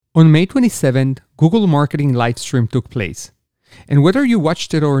On May 27th, Google Marketing Livestream took place. And whether you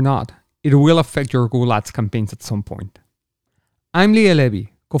watched it or not, it will affect your Google Ads campaigns at some point. I'm Leah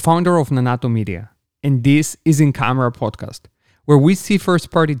Levy, co-founder of Nanato Media, and this is In Camera Podcast, where we see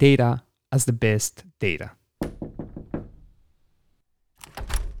first-party data as the best data.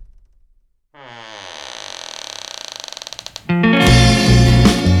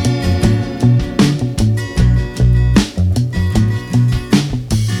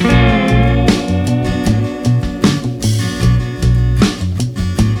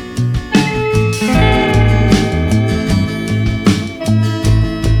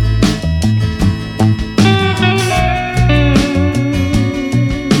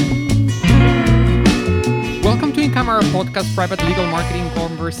 Welcome to In Camera Podcast, private legal marketing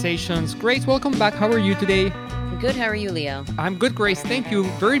conversations. Grace, welcome back. How are you today? Good. How are you, Leo? I'm good, Grace. Thank you.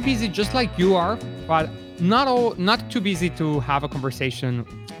 Very busy, just like you are, but not too busy to have a conversation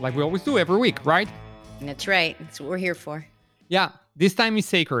like we always do every week, right? That's right. That's what we're here for. Yeah, this time is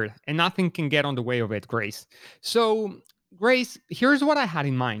sacred and nothing can get on the way of it, Grace. So, Grace, here's what I had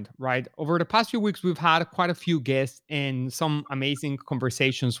in mind, right? Over the past few weeks, we've had quite a few guests and some amazing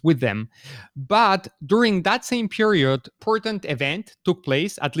conversations with them. But during that same period, important event took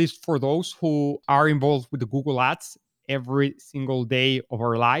place, at least for those who are involved with the Google Ads every single day of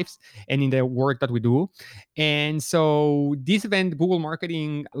our lives and in the work that we do. And so this event, Google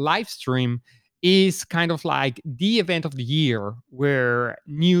Marketing Livestream, is kind of like the event of the year where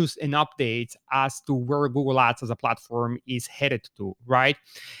news and updates as to where Google Ads as a platform is headed to, right?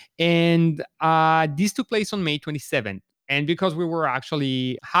 And this took place on May 27th. And because we were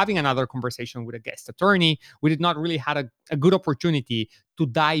actually having another conversation with a guest attorney, we did not really had a good opportunity to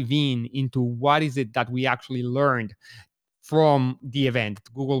dive in into what is it that we actually learned from the event,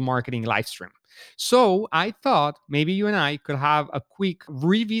 Google Marketing Livestream. So I thought maybe you and I could have a quick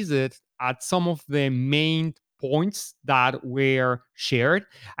revisit at some of the main points that were shared.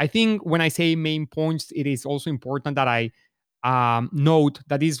 I think when I say main points, it is also important that I note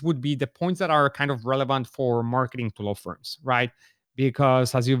that these would be the points that are kind of relevant for marketing to law firms, right?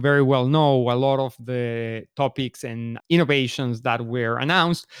 Because as you very well know, a lot of the topics and innovations that were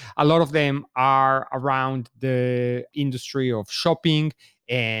announced, a lot of them are around the industry of shopping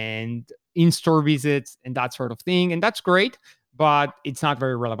and in-store visits and that sort of thing. And that's great, but it's not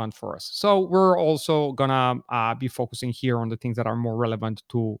very relevant for us. So we're also gonna be focusing here on the things that are more relevant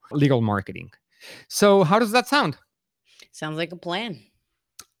to legal marketing. So how does that sound? Sounds like a plan.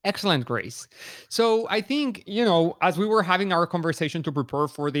 Excellent, Grace. So I think, as we were having our conversation to prepare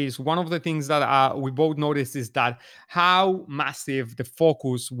for this, one of the things that we both noticed is that how massive the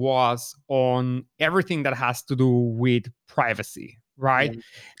focus was on everything that has to do with privacy, Yeah. right?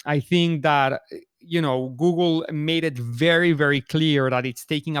 I think that, Google made it very, very clear that it's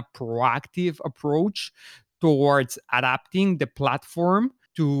taking a proactive approach towards adapting the platform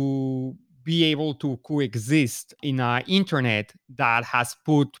to be able to coexist in an internet that has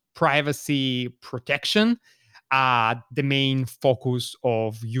put privacy protection at the main focus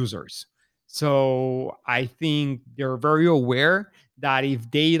of users. So I think they're very aware that if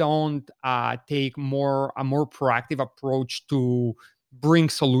they don't take a more proactive approach to bring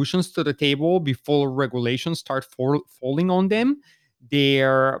solutions to the table before regulations start falling on them,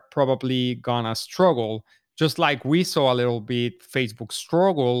 they're probably gonna struggle, just like we saw a little bit Facebook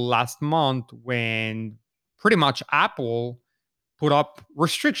struggle last month when pretty much Apple put up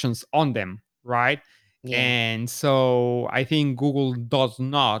restrictions on them, right? Yeah. And so I think Google does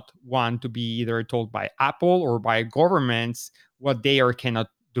not want to be either told by Apple or by governments what they or cannot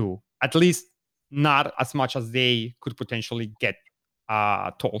do, at least not as much as they could potentially get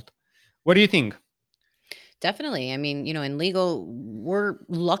told. What do you think? Definitely. I mean, in legal, we're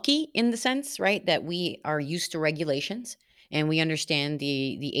lucky in the sense, right, that we are used to regulations and we understand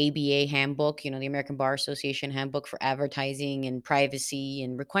the ABA handbook, the American Bar Association handbook for advertising and privacy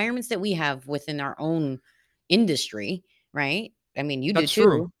and requirements that we have within our own industry, right? I mean, you do That's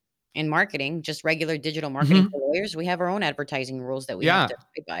true. too. In marketing, just regular digital marketing Hmm. for lawyers, we have our own advertising rules that we have Yeah, to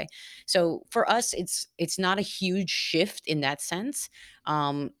abide by. So for us, it's not a huge shift in that sense,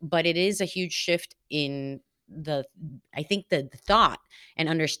 but it is a huge shift in the I think the thought and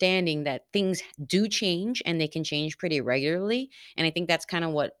understanding that things do change and they can change pretty regularly. And I think that's kind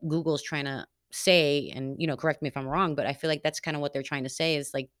of what Google's trying to say. And, correct me if I'm wrong, but I feel like that's kind of what they're trying to say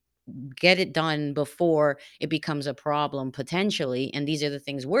is like, get it done before it becomes a problem potentially. And these are the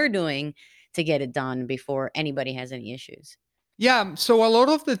things we're doing to get it done before anybody has any issues. Yeah, so a lot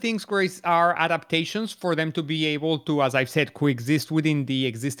of the things, Grace, are adaptations for them to be able to, as I've said, coexist within the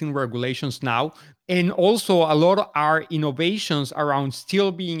existing regulations now. And also, a lot are innovations around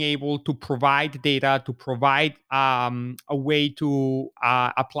still being able to provide data, to provide a way to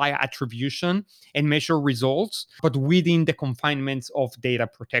apply attribution and measure results, but within the confinements of data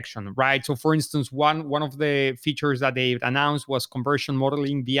protection, right? So, for instance, one of the features that they've announced was conversion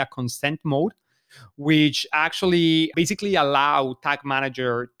modeling via consent mode, which actually basically allow Tag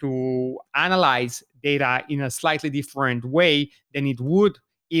Manager to analyze data in a slightly different way than it would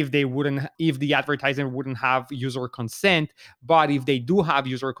if the advertiser wouldn't have user consent. But if they do have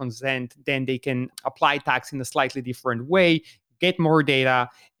user consent, then they can apply tags in a slightly different way, get more data,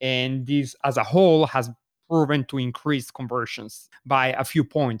 and this as a whole has proven to increase conversions by a few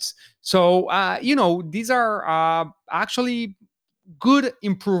points. So these are actually good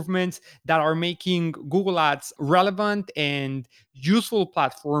improvements that are making Google Ads relevant and useful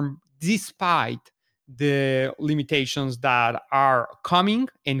platform despite the limitations that are coming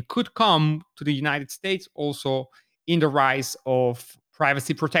and could come to the United States also in the rise of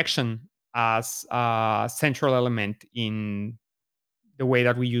privacy protection as a central element in the way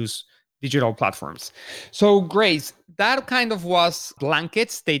that we use digital platforms. So, Grace, that kind of was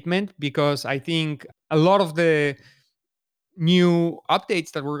blanket statement because I think a lot of the new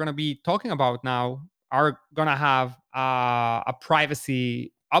updates that we're going to be talking about now are going to have a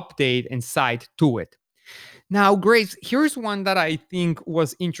privacy update and side to it. Now, Grace, here's one that I think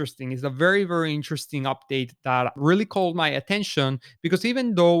was interesting. It's a very, very interesting update that really called my attention because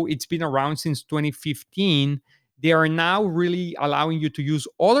even though it's been around since 2015, they are now really allowing you to use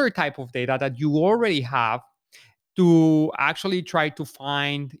other type of data that you already have to actually try to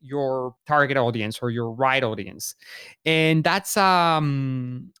find your target audience or your right audience. And that's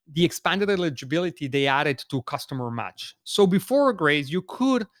the expanded eligibility they added to customer match. So before, Grace, you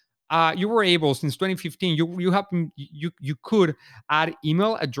were able since 2015 you could add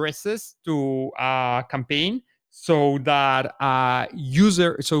email addresses to campaign so that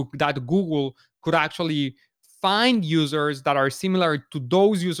Google could actually find users that are similar to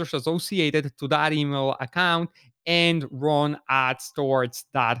those users associated to that email account and run ads towards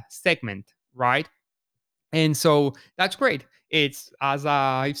that segment, right? And so that's great. It's, as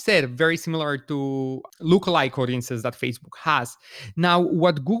I've said, very similar to lookalike audiences that Facebook has. Now,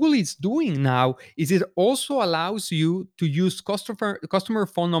 what Google is doing now is it also allows you to use customer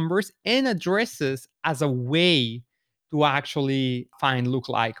phone numbers and addresses as a way to actually find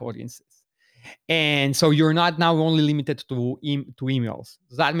lookalike audiences. And so you're not now only limited to emails.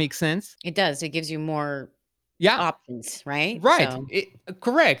 Does that make sense? It does. It gives you more Yeah. options, right? Right. So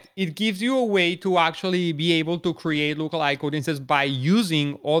Correct. It gives you a way to actually be able to create lookalike audiences by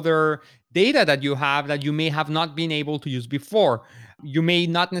using other data that you have that you may have not been able to use before. You may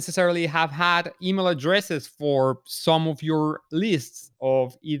not necessarily have had email addresses for some of your lists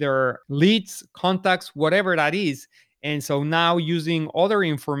of either leads, contacts, whatever that is. And so now using other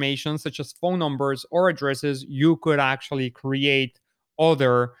information such as phone numbers or addresses, you could actually create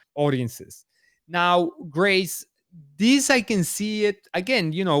other audiences. Now, Grace, this I can see it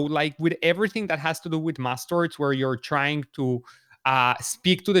again, like with everything that has to do with masters, where you're trying to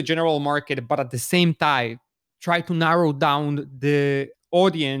speak to the general market, but at the same time, try to narrow down the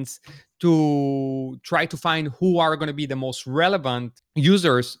audience to try to find who are going to be the most relevant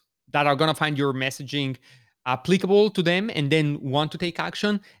users that are going to find your messaging applicable to them and then want to take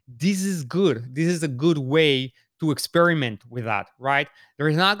action. This is good. This is a good way to experiment with that, right? There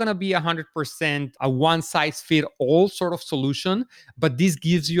is not going to be 100% a one size fit all sort of solution, but this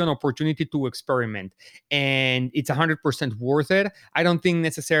gives you an opportunity to experiment, and it's 100% worth it. I don't think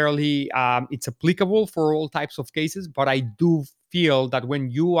necessarily it's applicable for all types of cases, but I do feel that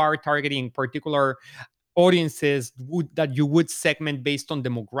when you are targeting particular audiences that you would segment based on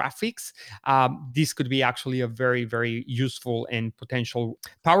demographics, this could be actually a very, very useful and potential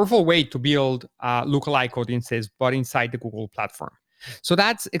powerful way to build lookalike audiences, but inside the Google platform. So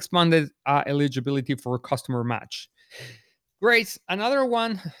that's expanded eligibility for customer match. Great. Another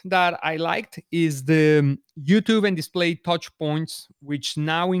one that I liked is the YouTube and display touch points, which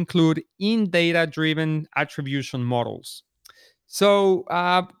now include in data driven attribution models. So,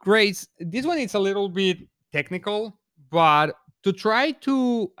 Grace, this one is a little bit technical, but to try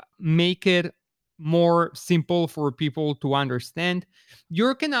to make it more simple for people to understand,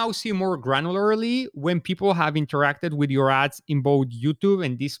 you can now see more granularly when people have interacted with your ads in both YouTube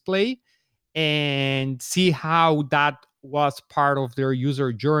and display and see how that was part of their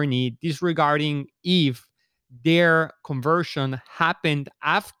user journey, disregarding if their conversion happened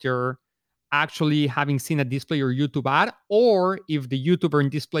after actually having seen a display or YouTube ad, or if the YouTuber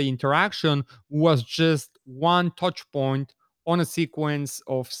and display interaction was just one touch point on a sequence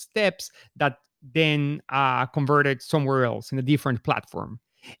of steps that then converted somewhere else in a different platform.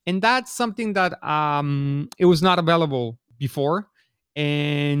 And that's something that it was not available before.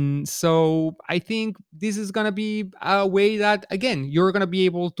 And so I think this is going to be a way that, again, you're going to be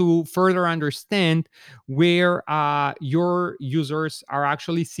able to further understand where your users are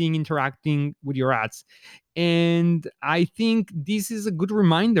actually seeing interacting with your ads. And I think this is a good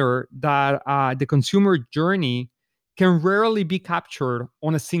reminder that the consumer journey can rarely be captured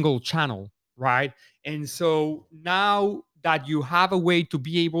on a single channel, right? And so now that you have a way to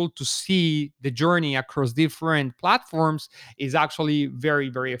be able to see the journey across different platforms is actually very,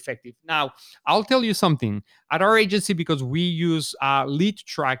 very effective. Now, I'll tell you something. At our agency, because we use lead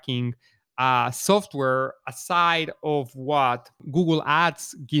tracking software aside of what Google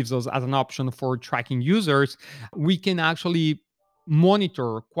Ads gives us as an option for tracking users, we can actually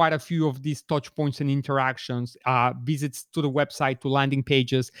monitor quite a few of these touch points and interactions, visits to the website, to landing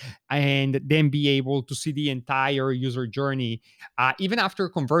pages, and then be able to see the entire user journey, even after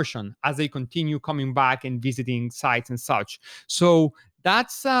conversion, as they continue coming back and visiting sites and such. So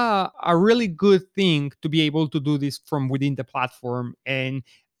that's a really good thing to be able to do this from within the platform. And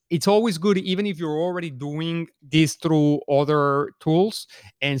it's always good, even if you're already doing this through other tools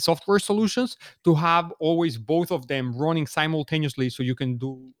and software solutions, to have always both of them running simultaneously so you can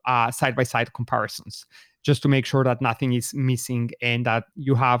do side by side comparisons, just to make sure that nothing is missing and that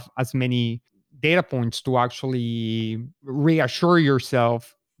you have as many data points to actually reassure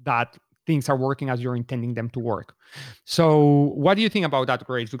yourself that things are working as you're intending them to work. So, what do you think about that,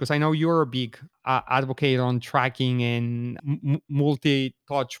 Grace? Because I know you're a big advocate on tracking and multi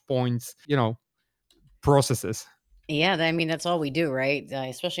touch points, processes. Yeah, I mean, that's all we do, right?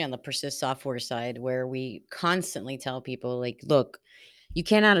 Especially on the Persist software side, where we constantly tell people, like, look, you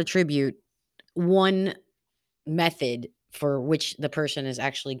cannot attribute one method for which the person is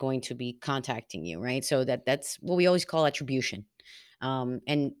actually going to be contacting you, right? So that's what we always call attribution.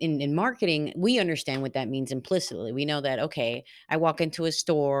 And in marketing, we understand what that means implicitly. We know that, okay, I walk into a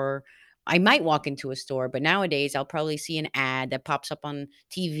store, I might walk into a store, but nowadays I'll probably see an ad that pops up on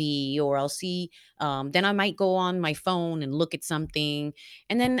TV, or I'll see, then I might go on my phone and look at something.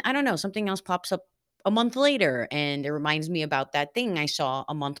 And then I don't know, something else pops up a month later and it reminds me about that thing I saw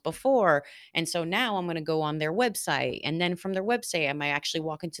a month before. And so now I'm going to go on their website. And then from their website, I might actually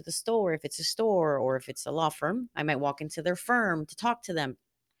walk into the store if it's a store, or if it's a law firm, I might walk into their firm to talk to them.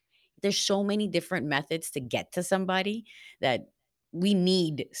 There's so many different methods to get to somebody that we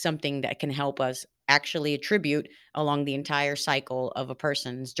need something that can help us actually attribute along the entire cycle of a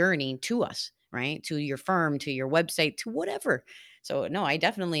person's journey to us, right? To your firm, to your website, to whatever. So no, I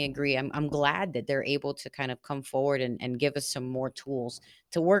definitely agree. I'm glad that they're able to kind of come forward and give us some more tools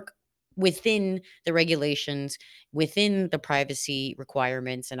to work within the regulations, within the privacy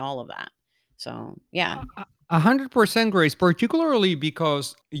requirements and all of that. So yeah. 100%, Grace, particularly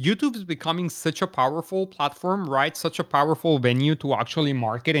because YouTube is becoming such a powerful platform, right? Such a powerful venue to actually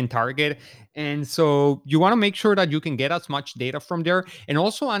market and target. And so you want to make sure that you can get as much data from there, and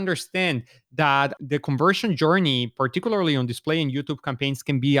also understand that the conversion journey, particularly on display and YouTube campaigns,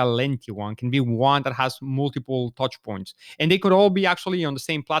 can be a lengthy one, can be one that has multiple touch points, and they could all be actually on the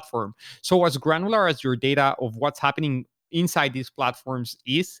same platform. So as granular as your data of what's happening inside these platforms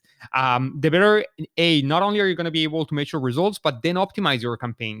is, the better, not only are you going to be able to measure results, but then optimize your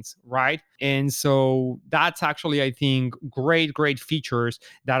campaigns, right? And so that's actually, I think, great features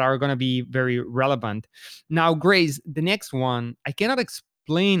that are going to be very relevant. Now, Grace, the next one, I cannot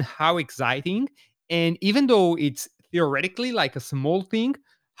explain how exciting, and even though it's theoretically like a small thing,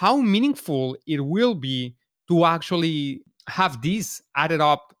 how meaningful it will be to actually have these added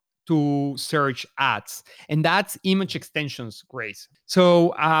up to search ads, and that's image extensions, Grace.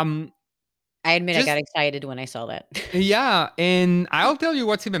 So I admit I got just excited when I saw that. yeah, and I'll tell you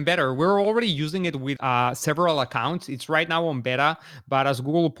what's even better. We're already using it with several accounts. It's right now on beta, but as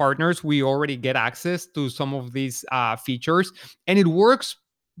Google partners, we already get access to some of these features, and it works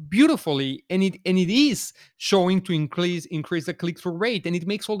beautifully. And it is showing to increase the click through rate, and it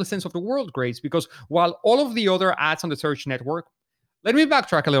makes all the sense of the world, Grace. Because while all of the other ads on the search network, let me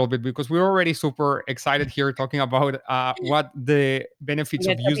backtrack a little bit, because we're already super excited here talking about what the You benefits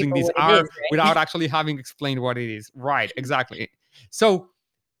gotta of tell using people these what it is, are right? without actually having explained what it is. Right, exactly. So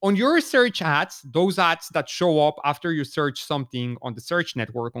on your search ads, those ads that show up after you search something on the search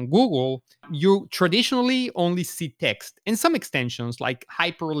network on Google, you traditionally only see text and some extensions like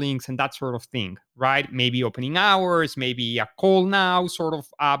hyperlinks and that sort of thing, right? Maybe opening hours, maybe a call now sort of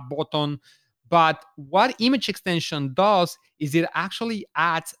button. But what image extension does is it actually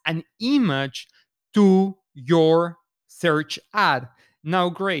adds an image to your search ad. Now,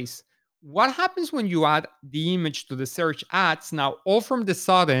 Grace, what happens when you add the image to the search ads? Now, all from the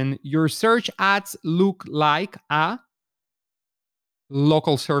sudden, your search ads look like a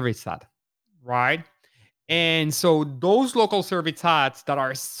local service ad, right? And so those local service ads that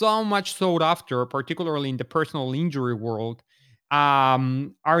are so much sought after, particularly in the personal injury world,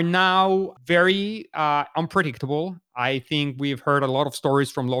 are now very unpredictable. I think we've heard a lot of stories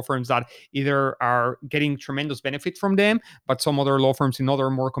from law firms that either are getting tremendous benefit from them, but some other law firms in other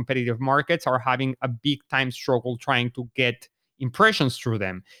more competitive markets are having a big time struggle trying to get impressions through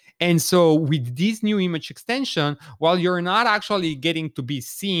them. And so with this new image extension, while you're not actually getting to be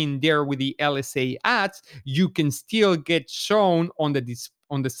seen there with the LSA ads, you can still get shown on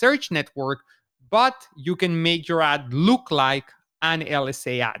the search network, but you can make your ad look like an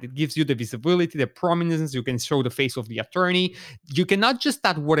LSA ad. It gives you the visibility, the prominence. You can show the face of the attorney. You cannot just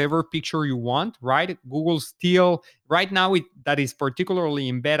add whatever picture you want, right? Google still right now that is particularly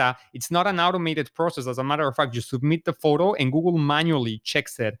in beta. It's not an automated process. As a matter of fact, you submit the photo and Google manually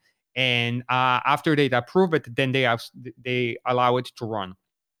checks it, and after they approve it, then they allow it to run.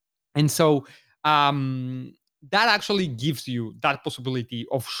 And so um, that actually gives you that possibility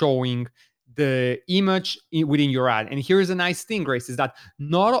of showing the image within your ad. And here's a nice thing, Grace, is that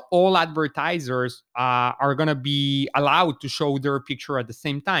not all advertisers are going to be allowed to show their picture at the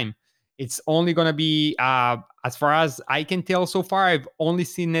same time. It's only going to be, as far as I can tell so far, I've only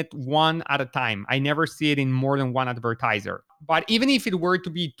seen it one at a time. I never see it in more than one advertiser. But even if it were to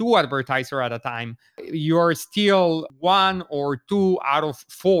be two advertiser at a time, you're still one or two out of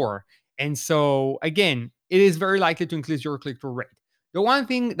four. And so, again, it is very likely to increase your click through rate. The one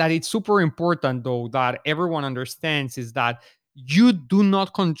thing that it's super important, though, that everyone understands is that you do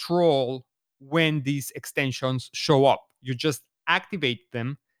not control when these extensions show up. You just activate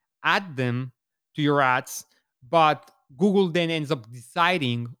them, add them to your ads, but Google then ends up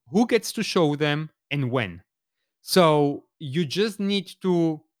deciding who gets to show them and when. So you just need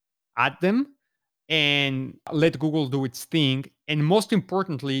to add them and let Google do its thing. And most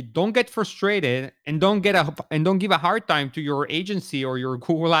importantly, don't get frustrated and don't give a hard time to your agency or your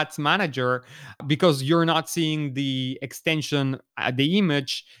Google Ads manager because you're not seeing the extension, the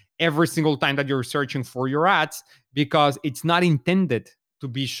image every single time that you're searching for your ads, because it's not intended to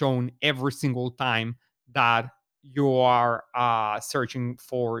be shown every single time that you are searching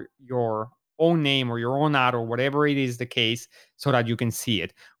for your own name or your own ad or whatever it is the case, so that you can see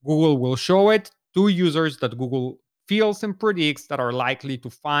it. Google will show it to users that Google feels and predicts that are likely to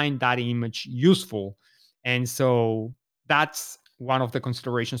find that image useful. And so that's one of the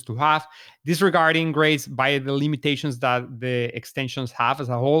considerations to have. Disregarding, Grace, by the limitations that the extensions have as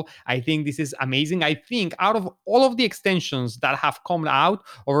a whole, I think this is amazing. I think out of all of the extensions that have come out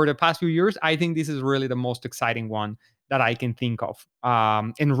over the past few years, I think this is really the most exciting one that I can think of,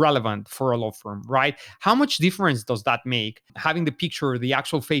 and relevant for a law firm, right? How much difference does that make? Having the picture, the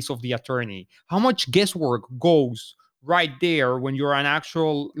actual face of the attorney, how much guesswork goes right there when you're an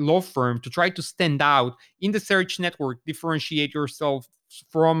actual law firm to try to stand out in the search network, differentiate yourself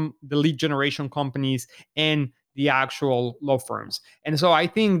from the lead generation companies and the actual law firms. And so I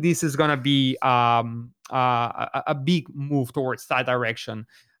think this is going to be a big move towards that direction.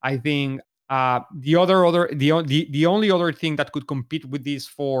 I think the only other thing that could compete with this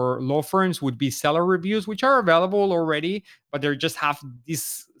for law firms would be seller reviews, which are available already, but they just have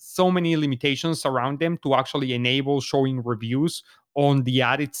these so many limitations around them to actually enable showing reviews on the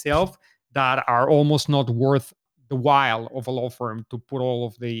ad itself that are almost not worth the while of a law firm to put all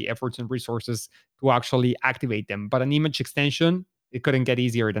of the efforts and resources to actually activate them. But an image extension, it couldn't get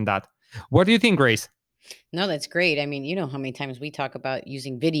easier than that. What do you think, Grace? No, that's great. I mean, you know how many times we talk about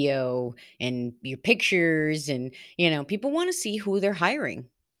using video and your pictures, and people want to see who they're hiring.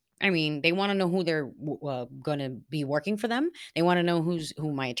 I mean, they want to know who they're going to be working for them. They want to know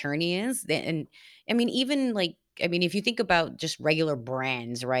who my attorney is. And I mean, even like, I mean, if you think about just regular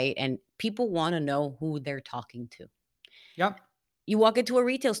brands, right? And people want to know who they're talking to. Yep. You walk into a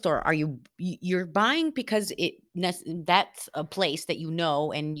retail store, you're buying because that's a place that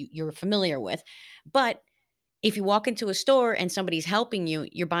and you're familiar with. But if you walk into a store and somebody's helping you,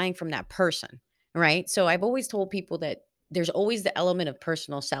 you're buying from that person, right? So I've always told people that there's always the element of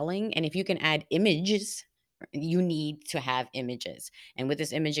personal selling. And if you can add images, you need to have images. And with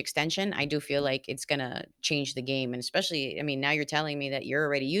this image extension, I do feel like it's going to change the game. And especially, I mean, now you're telling me that you're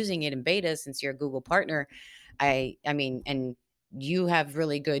already using it in beta since you're a Google partner. I mean, and you have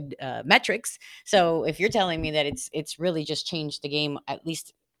really good metrics. So if you're telling me that it's really just changed the game, at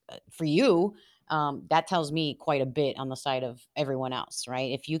least for you, that tells me quite a bit on the side of everyone else,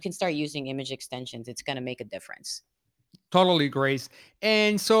 right? If you can start using image extensions, it's going to make a difference. Totally, Grace.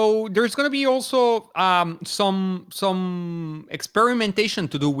 And so there's going to be also some experimentation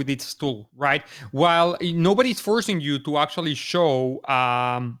to do with this tool, right? While nobody's forcing you to actually show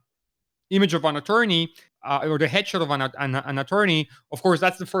image of an attorney, or the headshot of an attorney, of course,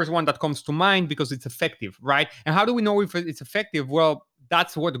 that's the first one that comes to mind because it's effective, right? And how do we know if it's effective? Well,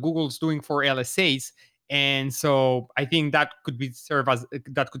 that's what Google's doing for LSAs. And so I think that could serve as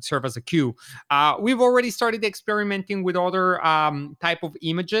a cue. We've already started experimenting with other type of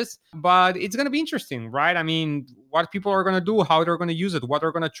images, but it's going to be interesting, right? I mean, what people are going to do, how they're going to use it, what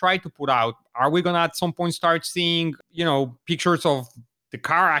they're going to try to put out. Are we going to at some point start seeing, pictures of the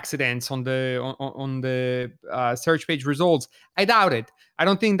car accidents on the search page results? I doubt it. I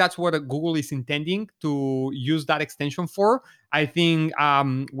don't think that's what Google is intending to use that extension for. I think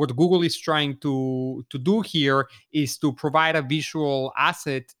what Google is trying to do here is to provide a visual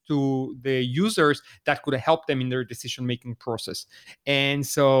asset to the users that could help them in their decision making process. And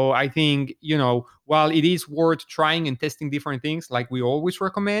so I think, while it is worth trying and testing different things, like we always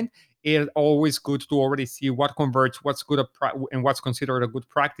recommend, it's always good to already see what converts, what's good and what's considered a good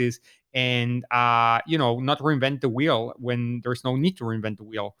practice, and not reinvent the wheel when there's no need to reinvent the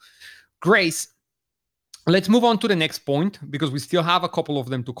wheel. Grace, let's move on to the next point because we still have a couple of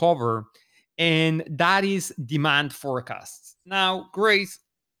them to cover, and that is demand forecasts. Now, Grace,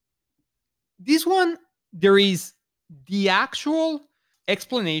 this one, there is the actual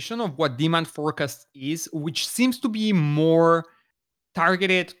explanation of what demand forecast is, which seems to be more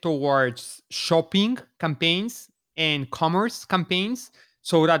targeted towards shopping campaigns and commerce campaigns,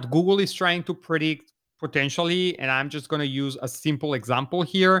 so that Google is trying to predict potentially, and I'm just going to use a simple example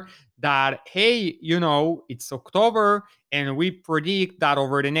here, that, hey, it's October and we predict that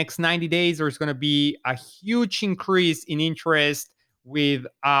over the next 90 days, there's going to be a huge increase in interest with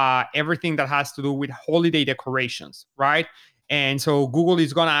everything that has to do with holiday decorations, right? And so Google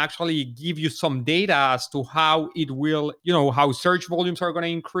is going to actually give you some data as to how it will, how search volumes are going to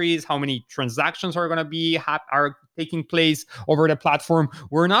increase, how many transactions are going to are taking place over the platform.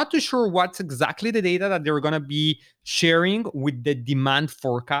 We're not too sure what's exactly the data that they're going to be sharing with the demand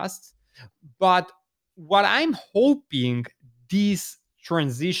forecasts. But what I'm hoping this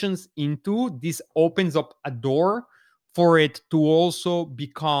transitions into, this opens up a door for it to also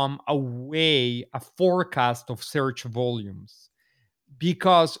become a forecast of search volumes.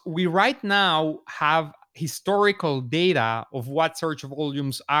 Because we right now have historical data of what search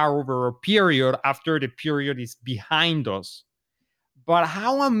volumes are over a period after the period is behind us. But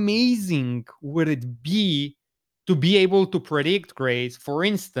how amazing would it be to be able to predict, Grace, for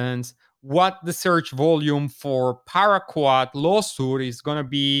instance, what the search volume for Paraquat lawsuit is going to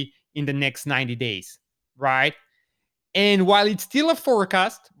be in the next 90 days, right? And while it's still a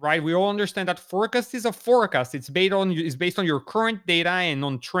forecast, right? We all understand that forecast is a forecast. It's based on your current data and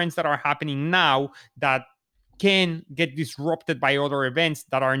on trends that are happening now that can get disrupted by other events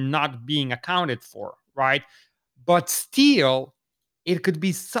that are not being accounted for, right? But still, it could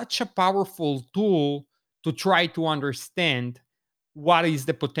be such a powerful tool to try to understand what is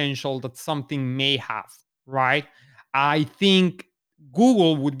the potential that something may have, right? I think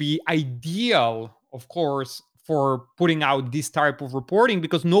Google would be ideal, of course, for putting out this type of reporting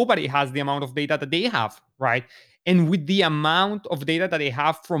because nobody has the amount of data that they have, right? And with the amount of data that they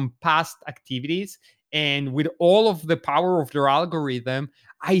have from past activities and with all of the power of their algorithm,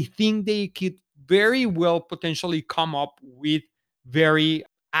 I think they could very well potentially come up with very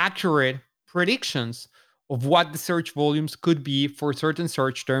accurate predictions of what the search volumes could be for certain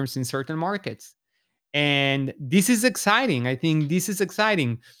search terms in certain markets. And this is exciting. I think this is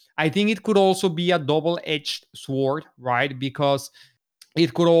exciting. I think it could also be a double edged sword, right? Because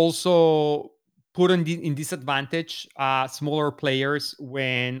it could also put in disadvantage smaller players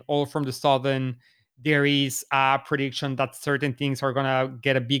when all from the sudden there is a prediction that certain things are going to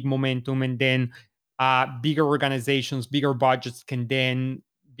get a big momentum, and then bigger organizations, bigger budgets can then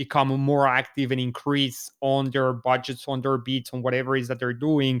become more active and increase on their budgets, on their beats, on whatever it is that they're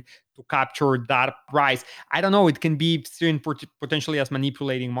doing to capture that price. I don't know. It can be seen potentially as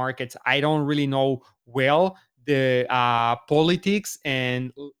manipulating markets. I don't really know well the politics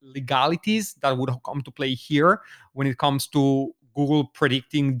and legalities that would come to play here when it comes to Google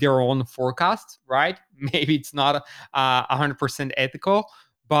predicting their own forecasts, right? Maybe it's not 100% ethical,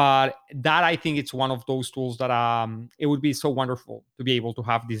 but that I think it's one of those tools that it would be so wonderful to be able to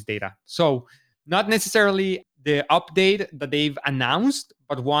have this data. So not necessarily the update that they've announced,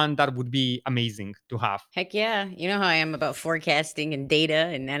 but one that would be amazing to have. Heck yeah. You know how I am about forecasting and data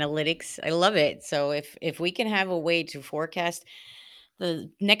and analytics. I love it. So if we can have a way to forecast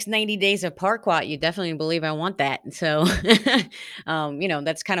the next 90 days of Parquat, you definitely believe I want that. So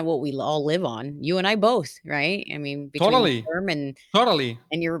that's kind of what we all live on. You and I both, right? I mean, between the Totally, firm totally,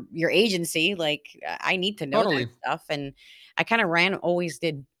 and your agency, like I need to know that totally. stuff. And I kind of always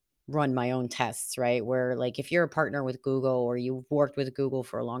did run my own tests, right? Where like if you're a partner with Google or you've worked with Google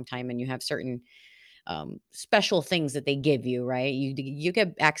for a long time and you have certain special things that they give you, right? You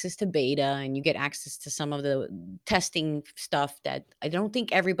get access to beta and you get access to some of the testing stuff that I don't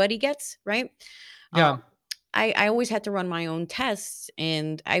think everybody gets, right? Um, Yeah, I always had to run my own tests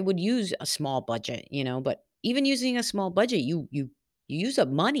and I would use a small budget, but even using a small budget, you use up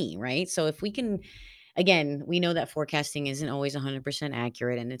money, right? So if we can, again, we know that forecasting isn't always 100%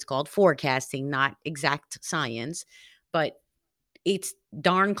 accurate and it's called forecasting, not exact science, but it's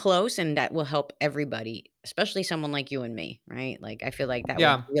darn close and that will help everybody, especially someone like you and me, right? Like I feel like that would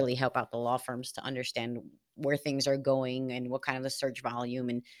yeah, really help out the law firms to understand where things are going and what kind of the search volume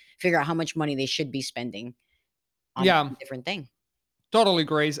and figure out how much money they should be spending on yeah. a different thing. Totally,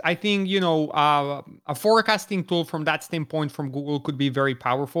 Grace. I think, a forecasting tool from that standpoint from Google could be very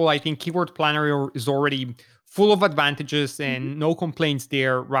powerful. I think Keyword Planner is already full of advantages Mhm. and no complaints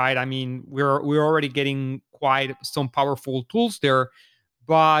there, right? I mean, we're already getting quite some powerful tools there,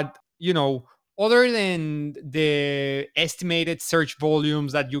 but other than the estimated search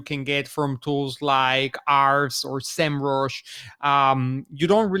volumes that you can get from tools like Ahrefs or SEMrush, you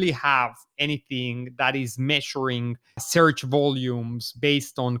don't really have anything that is measuring search volumes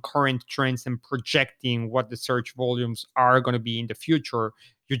based on current trends and projecting what the search volumes are going to be in the future.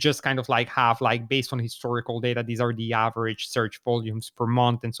 You just kind of like have like based on historical data, these are the average search volumes per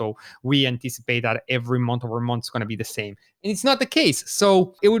month, and so we anticipate that every month over month is going to be the same, and it's not the case.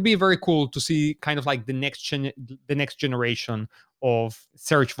 So it would be very cool to see kind of like the next generation of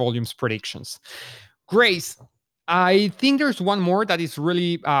search volumes predictions. Grace, I think there's one more that is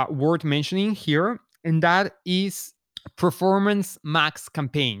really worth mentioning here, and that is performance max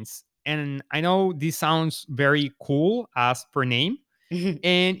campaigns. And I know this sounds very cool as per name,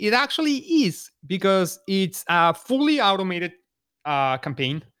 and it actually is because it's a fully automated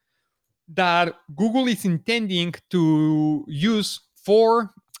campaign that Google is intending to use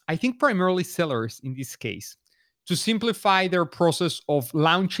for, I think, primarily sellers in this case, to simplify their process of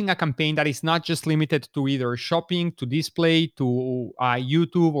launching a campaign that is not just limited to either shopping, to display, to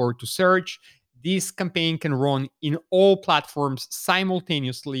YouTube, or to search. This campaign can run in all platforms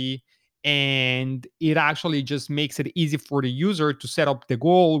simultaneously. And it actually just makes it easy for the user to set up the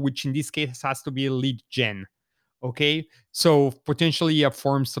goal, which in this case has to be lead gen. Okay. So potentially a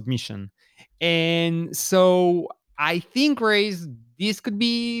form submission. And so I think, Grace, this could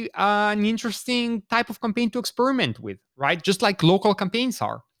be an interesting type of campaign to experiment with, right? Just like local campaigns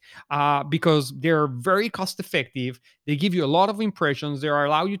are. Because they're very cost effective. They give you a lot of impressions. They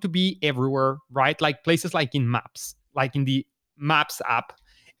allow you to be everywhere, right? Like places like in Maps, like in the Maps app.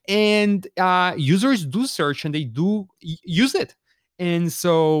 And users do search and they do use it. And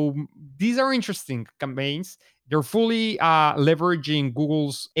so these are interesting campaigns. They're fully leveraging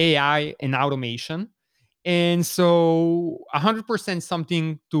Google's AI and automation. And so 100%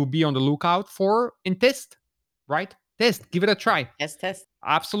 something to be on the lookout for and test, right? Test, give it a try. Test, test.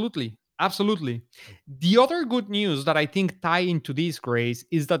 Absolutely. Absolutely. The other good news that I think tie into this, Grace,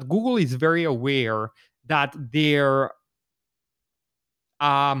 is that Google is very aware that their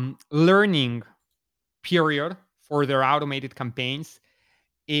learning period for their automated campaigns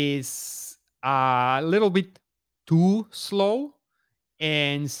is a little bit too slow.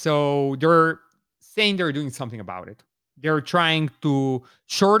 And so they're saying they're doing something about it. They're trying to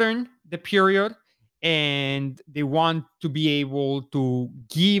shorten the period, and they want to be able to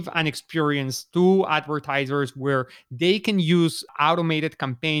give an experience to advertisers where they can use automated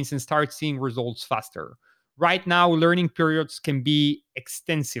campaigns and start seeing results faster. Right now, learning periods can be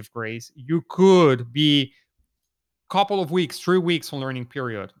extensive, Grace. You could be couple of weeks, 3 weeks on learning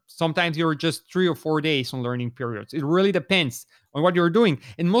period. Sometimes you're just 3 or 4 days on learning periods. It really depends on what you're doing.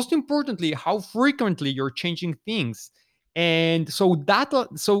 And most importantly, how frequently you're changing things. And so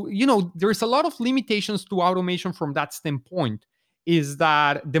there's a lot of limitations to automation from that standpoint. Is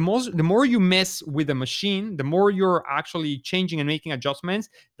that the more you mess with the machine, the more you're actually changing and making adjustments,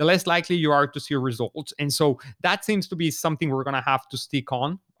 the less likely you are to see results. And so that seems to be something we're gonna have to stick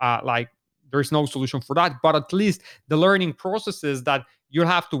on. Like there's no solution for that, but at least the learning processes that you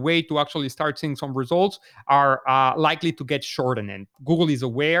have to wait to actually start seeing some results are likely to get shortened. And Google is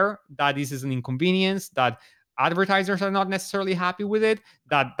aware that this is an inconvenience, that advertisers are not necessarily happy with it.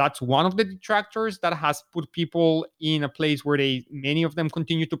 That's one of the detractors that has put people in a place where many of them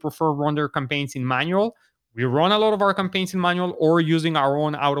continue to prefer run their campaigns in manual. We run a lot of our campaigns in manual or using our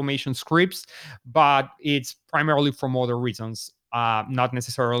own automation scripts, but it's primarily from other reasons, not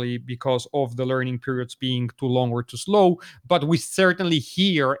necessarily because of the learning periods being too long or too slow. But we certainly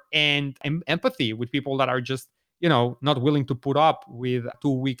hear and empathy with people that are just, not willing to put up with a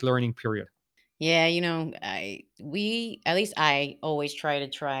 2 week learning period. Yeah, at least I always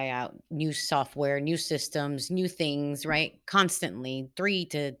try out new software, new systems, new things, right? Constantly, 3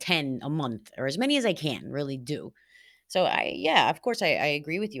 to 10 a month or as many as I can really do. So yeah, of course I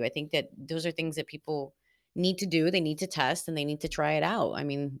agree with you. I think that those are things that people need to do. They need to test and they need to try it out. I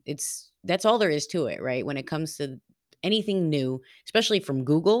mean, that's all there is to it, right? When it comes to anything new, especially from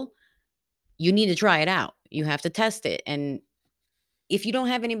Google, you need to try it out. You have to test it. And if you don't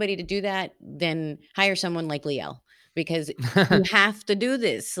have anybody to do that, then hire someone like Liel because you have to do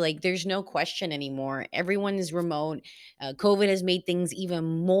this. Like, there's no question anymore. Everyone is remote. COVID has made things even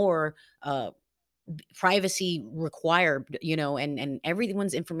more privacy required, and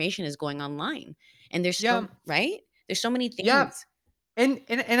everyone's information is going online. And there's Yeah, so right. There's so many yeah. things. And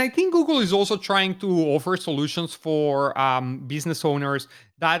I think Google is also trying to offer solutions for business owners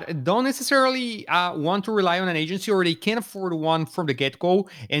that don't necessarily want to rely on an agency, or they can't afford one from the get go.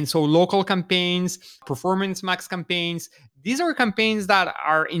 And so local campaigns, performance max campaigns, these are campaigns that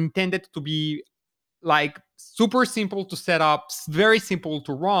are intended to be like super simple to set up, very simple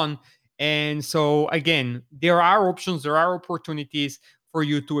to run. And so again, there are options, there are opportunities for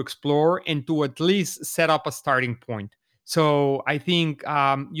you to explore and to at least set up a starting point. So I think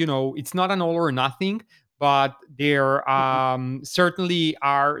it's not an all or nothing, but there certainly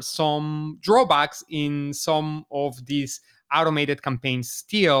are some drawbacks in some of these automated campaigns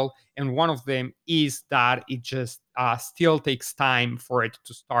still, and one of them is that it just still takes time for it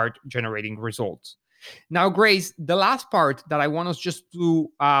to start generating results. Now, Grace, the last part that I want us just to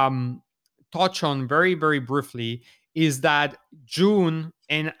touch on very, very briefly is that June,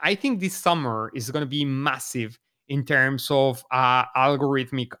 and I think this summer is going to be massive in terms of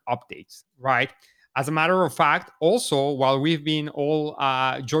algorithmic updates, right? As a matter of fact, also, while we've been all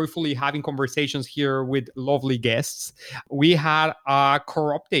joyfully having conversations here with lovely guests, we had a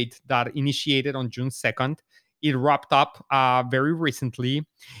core update that initiated on June 2nd. It wrapped up very recently.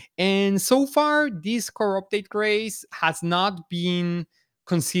 And so far, this core update, Grace, has not been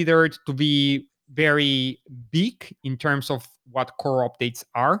considered to be very big in terms of what core updates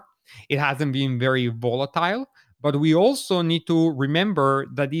are. It hasn't been very volatile, but we also need to remember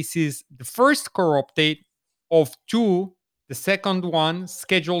that this is the first core update of two, the second one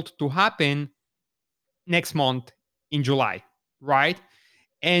scheduled to happen next month in July, right?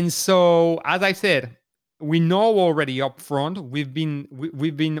 And so, as I said, we know already upfront. We've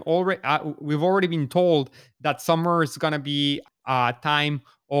already been told that summer is gonna be a time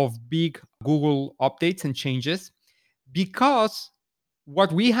of big Google updates and changes, because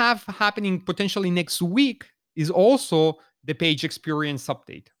what we have happening potentially next week is also the page experience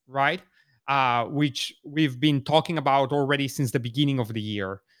update, right? Which we've been talking about already since the beginning of the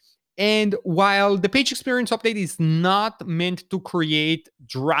year. And while the page experience update is not meant to create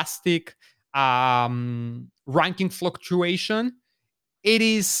drastic ranking fluctuation, it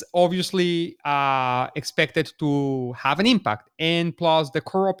is obviously expected to have an impact. And plus the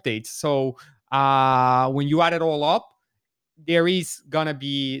core updates. So when you add it all up, there is going to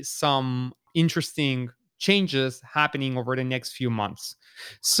be some interesting changes happening over the next few months.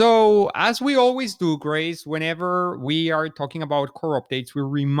 So, as we always do, Grace, whenever we are talking about core updates, we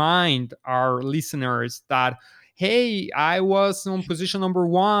remind our listeners that, hey, I was on position number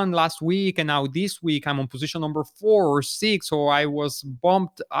 1 last week, and now this week I'm on position number 4 or 6. So I was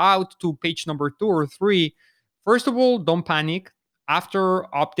bumped out to page number 2 or 3. First of all, don't panic. After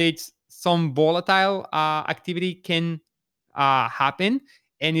updates, some volatile activity can happen,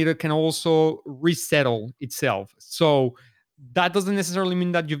 and it can also resettle itself. So that doesn't necessarily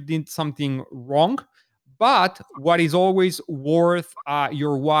mean that you've did something wrong, but what is always worth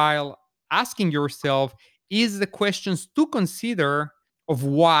your while asking yourself is the questions to consider of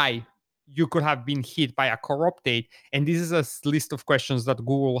why you could have been hit by a core update. And this is a list of questions that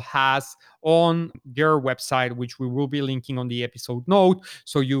Google has on their website, which we will be linking on the episode note,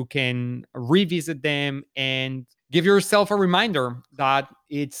 so you can revisit them and give yourself a reminder that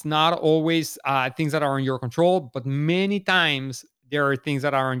it's not always things that are in your control, but many times there are things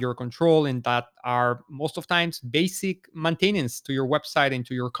that are in your control, and that are most of times basic maintenance to your website and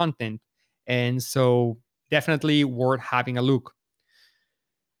to your content. And so definitely worth having a look.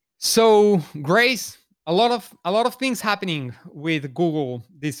 So, Grace, A lot of things happening with Google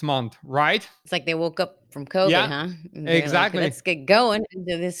this month, right? It's like they woke up from COVID, Yeah, huh? And they're like, exactly. "Let's get going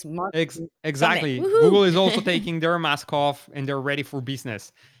into this summit. Exactly. Google is also Woohoo!" taking their mask off and they're ready for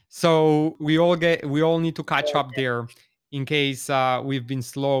business. So we all need to catch up there in case we've been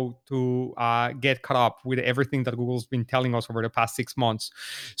slow to get caught up with everything that Google's been telling us over the past 6 months.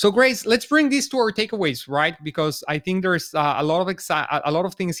 So Grace, let's bring this to our takeaways, right? Because I think there's a lot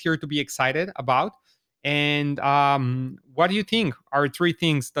of things here to be excited about. And what do you think are three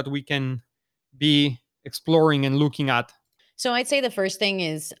things that we can be exploring and looking at? So I'd say the first thing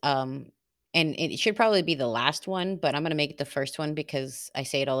is, and it should probably be the last one, but I'm gonna make it the first one because I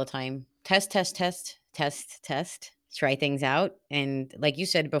say it all the time. Test, test, test, test, test. Try things out. And like you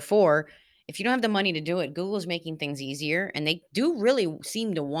said before, if you don't have the money to do it, Google's making things easier, and they do really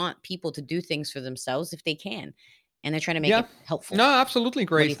seem to want people to do things for themselves if they can, and they're trying to make Yeah. it helpful. No, absolutely, What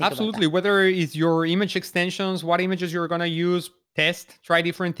do you Grace. think about that? Absolutely. Whether it's your image extensions, what images you're gonna use, test, try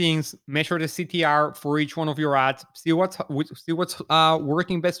different things, measure the CTR for each one of your ads, see what's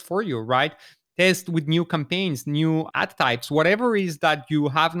working best for you, right? Test with new campaigns, new ad types, whatever it is that you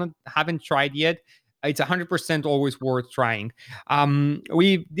haven't tried yet. It's 100% always worth trying.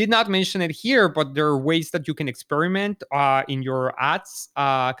 We did not mention it here, but there are ways that you can experiment in your ads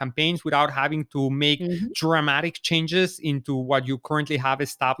campaigns without having to make Mhm. dramatic changes into what you currently have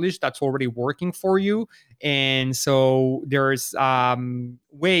established that's already working for you. And so there's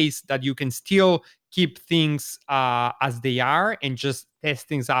ways that you can still keep things as they are and just test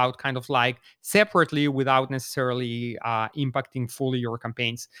things out kind of like separately without necessarily impacting fully your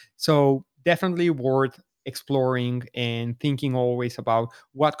campaigns. So definitely worth exploring and thinking always about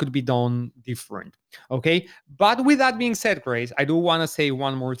what could be done different. Okay. But with that being said, Grace, I do want to say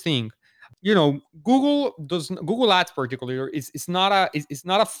one more thing. Google Ads particularly is not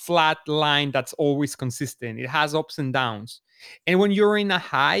a flat line that's always consistent. It has ups and downs. And when you're in a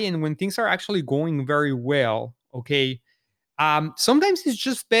high and when things are actually going very well, okay, sometimes it's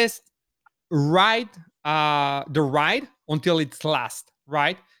just best ride the ride until it's last,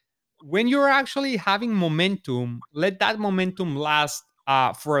 right? When you're actually having momentum, let that momentum last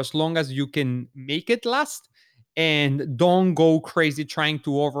for as long as you can make it last. And don't go crazy trying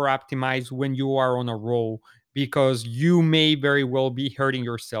to over optimize when you are on a roll, because you may very well be hurting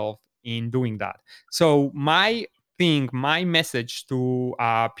yourself in doing that. So, my message to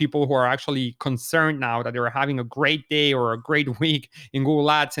people who are actually concerned now that they're having a great day or a great week in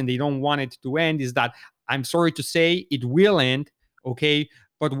Google Ads and they don't want it to end is that I'm sorry to say it will end. Okay,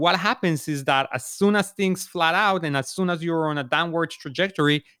 but what happens is that as soon as things flat out and as soon as you're on a downward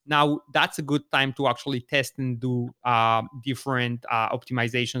trajectory, now that's a good time to actually test and do different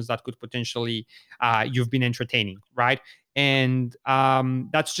optimizations that could potentially you've been entertaining, right? And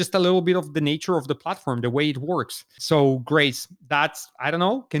that's just a little bit of the nature of the platform, the way it works. So, Grace, that's, I don't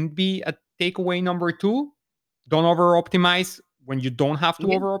know, can be a takeaway number two. Don't over optimize when you don't have to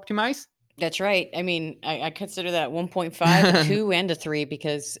Yeah. over optimize. That's right. I mean, I consider that 1.5, a 2, and a 3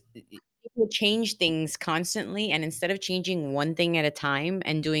 because people change things constantly. And instead of changing one thing at a time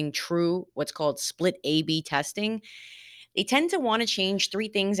and doing true, what's called split A B testing, they tend to want to change three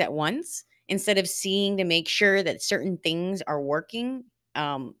things at once instead of seeing to make sure that certain things are working,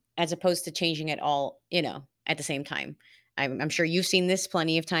 as opposed to changing it all, at the same time. I'm sure you've seen this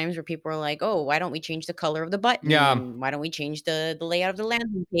plenty of times where people are like, "Oh, why don't we change the color of the button, Yeah. and why don't we change the layout of the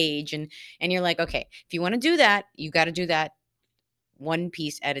landing page?" And you're like, "Okay, if you want to do that, you got to do that one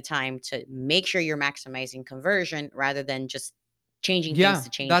piece at a time to make sure you're maximizing conversion rather than just changing things Yeah, to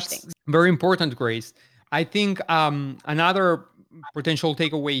change that's things." very important, Grace. I think another potential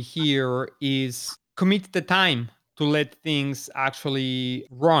takeaway here is commit the time to let things actually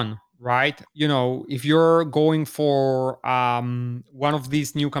run, right? If you're going for one of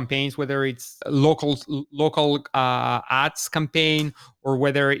these new campaigns, whether it's local ads campaign or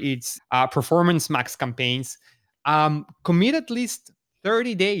whether it's performance max campaigns, commit at least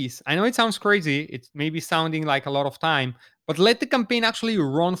 30 days. I know it sounds crazy. It's maybe sounding like a lot of time, but let the campaign actually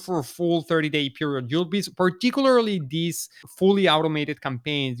run for a full 30-day period. You'll be, particularly these fully automated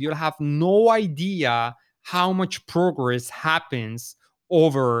campaigns, you'll have no idea how much progress happens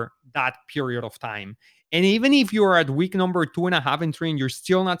over that period of time. And even if you're at week number 2.5 and 3 and you're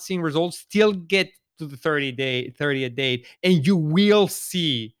still not seeing results, still get to the 30th day, and you will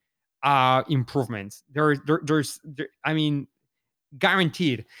see improvements. I mean,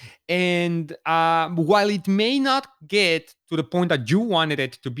 guaranteed. And while it may not get to the point that you wanted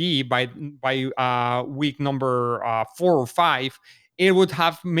it to be by week number 4 or 5, it would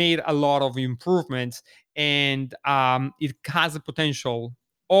have made a lot of improvements, and it has the potential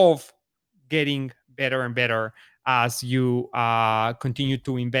of getting better and better as you continue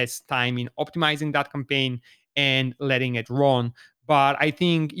to invest time in optimizing that campaign and letting it run. But I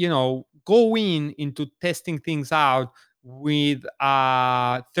think, going into testing things out with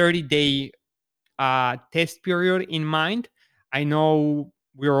a 30-day test period in mind. I know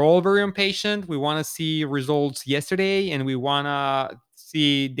we're all very impatient. We want to see results yesterday, and we want to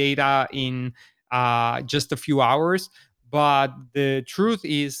see data in just a few hours. But the truth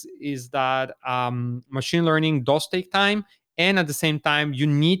is that machine learning does take time, and at the same time, you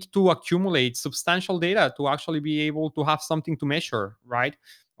need to accumulate substantial data to actually be able to have something to measure, right?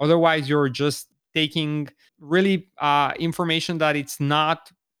 Otherwise, you're just taking really information that it's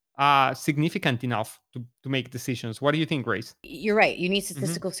not significant enough to make decisions. What do you think, Grace? You're right. You need Hmm.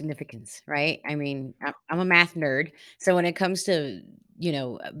 statistical significance, right? I mean, I'm a math nerd. So when it comes to,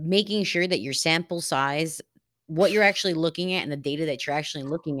 making sure that your sample size, what you're actually looking at and the data that you're actually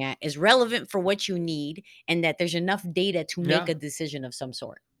looking at is relevant for what you need and that there's enough data to make Yeah, a decision of some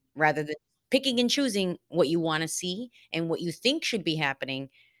sort rather than picking and choosing what you want to see and what you think should be happening.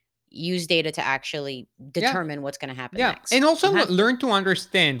 Use data to actually yeah, determine what's going to happen yeah, and next. also You have to. learn to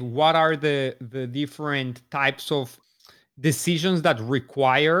understand what are the different types of decisions that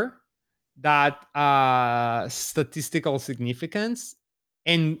require that statistical significance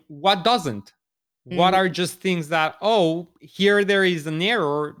and what doesn't. What are Mhm. just things that, oh, here there is an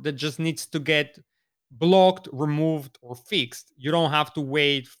error that just needs to get blocked, removed, or fixed. You don't have to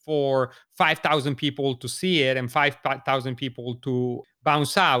wait for 5,000 people to see it and 5,000 people to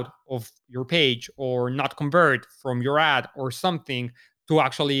bounce out of your page or not convert from your ad or something to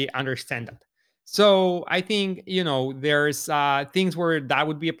actually understand that. So I think, there's things where that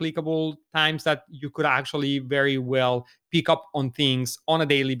would be applicable, times that you could actually very well pick up on things on a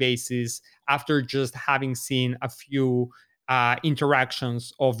daily basis after just having seen a few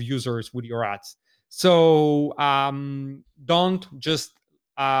interactions of users with your ads. So don't just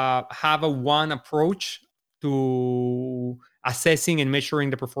have a one approach to assessing and measuring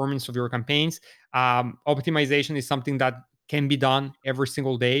the performance of your campaigns. Optimization is something that can be done every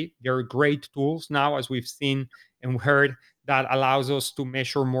single day. There are great tools now, as we've seen and heard, that allows us to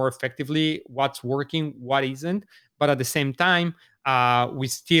measure more effectively what's working, what isn't. But at the same time, we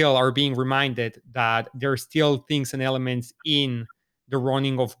still are being reminded that there are still things and elements in the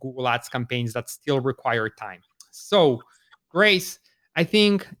running of Google Ads campaigns that still require time. So, Grace, I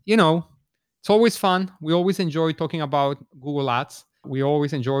think, it's always fun. We always enjoy talking about Google Ads. We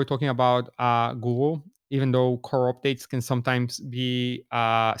always enjoy talking about Google, even though core updates can sometimes be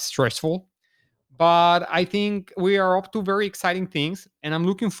stressful. But I think we are up to very exciting things, and I'm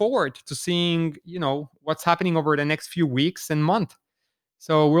looking forward to seeing, what's happening over the next few weeks and month.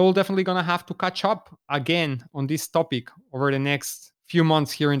 So we're definitely gonna have to catch up again on this topic over the next few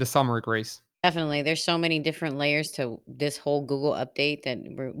months here in the summer, Grace. Definitely. There's so many different layers to this whole Google update that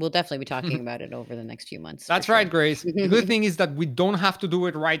we'll definitely be talking about it over the next few months for That's right, sure. Grace. The good thing is that we don't have to do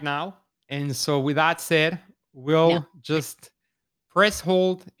it right now. And so, with that said, No, we'll just press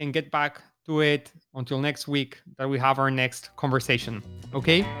hold and get back to it until next week that we have our next conversation.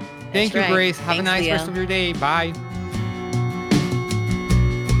 Okay? that's Thank you, right. Grace. Have a Thanks, nice rest Leo. of your day. Bye.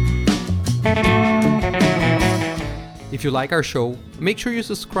 If you like our show, make sure you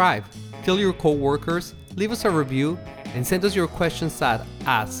subscribe, tell your coworkers, leave us a review, and send us your questions at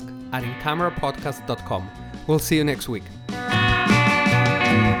ask@incamerapodcast.com. We'll see you next week.